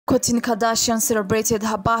Kourtney Kardashian celebrated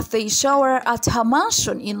her birthday shower at her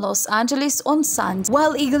mansion in Los Angeles on Sunday.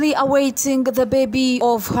 While eagerly awaiting the baby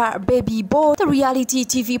of her baby boy, the reality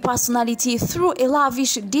TV personality threw a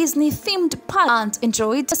lavish Disney-themed party and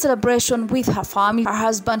enjoyed the celebration with her family. Her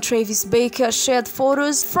husband Travis Baker shared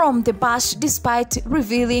photos from the bash despite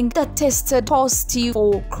revealing that tested positive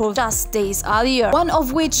for COVID just days earlier, one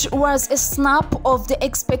of which was a snap of the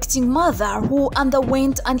expecting mother who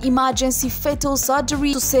underwent an emergency fetal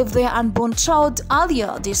surgery to save their unborn child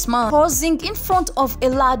earlier this month, posing in front of a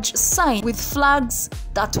large sign with flags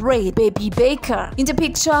that read Baby Baker. In the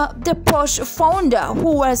picture, the Porsche founder,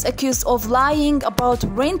 who was accused of lying about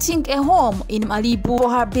renting a home in Malibu for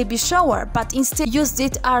her baby shower but instead used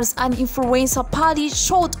it as an influencer party,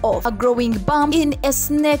 showed off a growing bump in a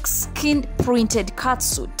snakeskin printed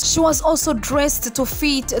catsuit. She was also dressed to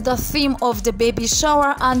fit the theme of the baby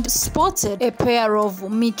shower and sported a pair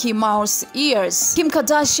of Mickey Mouse ears. Kim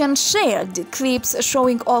Kardashian shared clips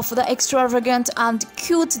showing off the extravagant and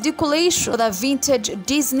cute decoration for the vintage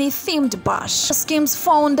Disney-themed bash. Kim's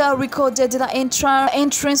founder recorded the entire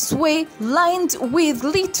entranceway lined with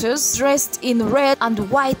glitters, dressed in red and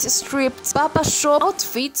white striped barbershop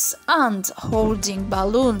outfits and holding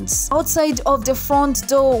balloons. Outside of the front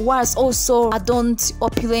door was also adorned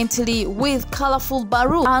opulently with colorful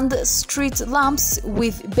balloons and street lamps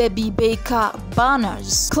with Baby Baker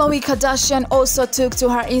banners. Khloe Kardashian also took to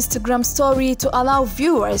her Instagram story to allow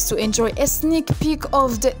viewers to enjoy a sneak peek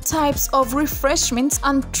of the types of refreshments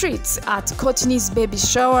and treats at Kourtney's baby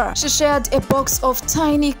shower. She shared a box of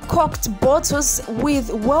tiny corked bottles with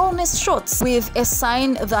wellness shots with a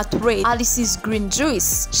sign that read Alice's Green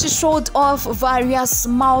Juice. She showed off various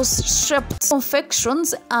mouse-shaped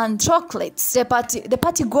confections and chocolates. The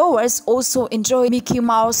partygoers also enjoyed Mickey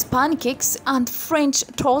Mouse pancakes and French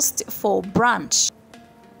toast for brunch.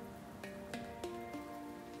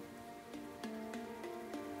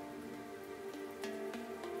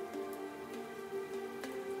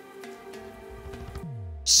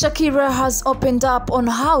 Shakira has opened up on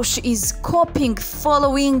how she is coping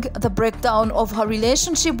following the breakdown of her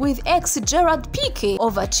relationship with ex-Gerard Piqué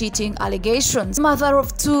over cheating allegations. The mother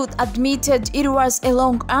of two admitted it was a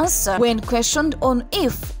long answer when questioned on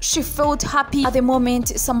if she felt happy at the moment,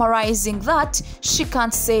 summarizing that she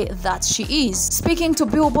can't say that she is. Speaking to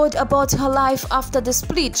Billboard about her life after the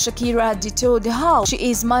split, Shakira detailed how she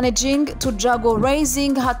is managing to juggle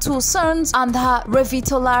raising her two sons and her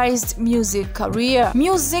revitalized music career.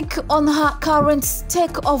 Music on her current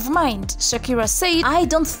state of mind, Shakira said, "I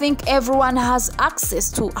don't think everyone has access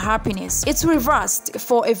to happiness. It's reversed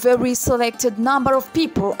for a very selected number of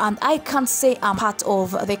people, and I can't say I'm part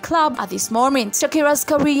of the club at this moment." Shakira's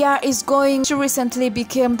career is going. She recently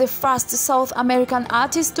became the first South American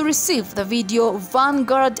artist to receive the Video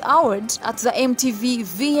Vanguard Award at the MTV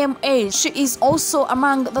VMAs. She is also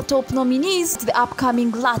among the top nominees to the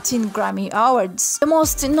upcoming Latin Grammy Awards. The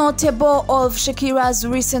most notable of Shakira's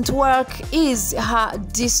recent work is her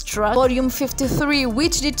diss track Volume 53,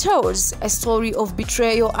 which details a story of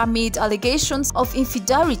betrayal amid allegations of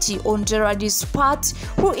infidelity on Gerard's part,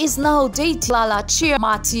 who is now dating Lala Cheer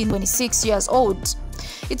Martin, 26 years old.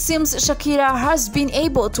 It seems Shakira has been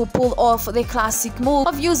able to pull off the classic move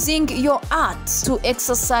of using your art to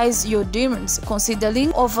exercise your demons,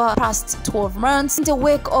 considering over past 12 months. In the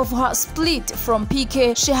wake of her split from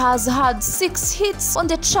Piqué, she has had 6 hits on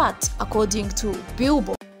the chart, according to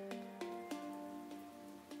Billboard.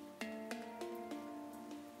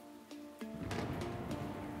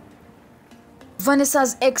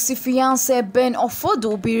 Vanesa's ex-fiancé Ben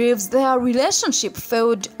Ofodu believes their relationship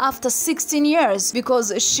failed after 16 years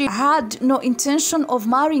because she had no intention of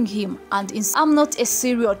marrying him and "I'm not a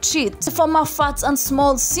serial cheat." The former Fat and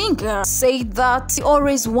Small singer said that he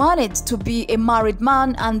always wanted to be a married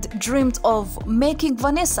man and dreamed of making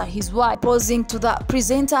Vanesa his wife, proposing to the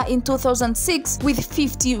presenter in 2006 with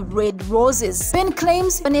 50 red roses. Ben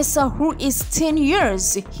claims Vanesa, who is 10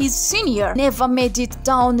 years his senior, never made it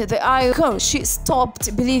down the aisle because she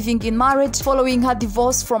stopped believing in marriage following her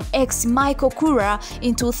divorce from ex Michael Kourtney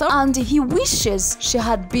in 2000, and he wishes she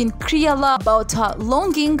had been clearer about her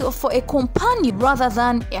longing for a companion rather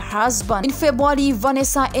than a husband. In February,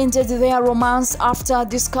 Vanesa ended their romance after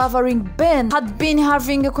discovering Ben had been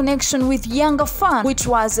having a connection with younger fans, which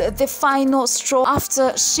was the final straw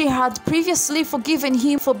after she had previously forgiven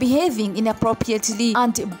him for behaving inappropriately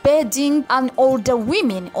and bedding an older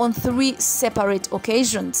woman on 3 separate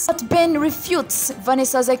occasions. But Ben refutes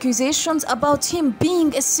Vanesa's accusations about him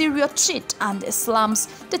being a serial cheat and slams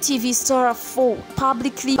the TV star for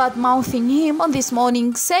publicly bad-mouthing him on This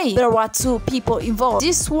Morning, saying there were 2 people involved.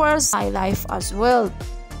 This was my life as well.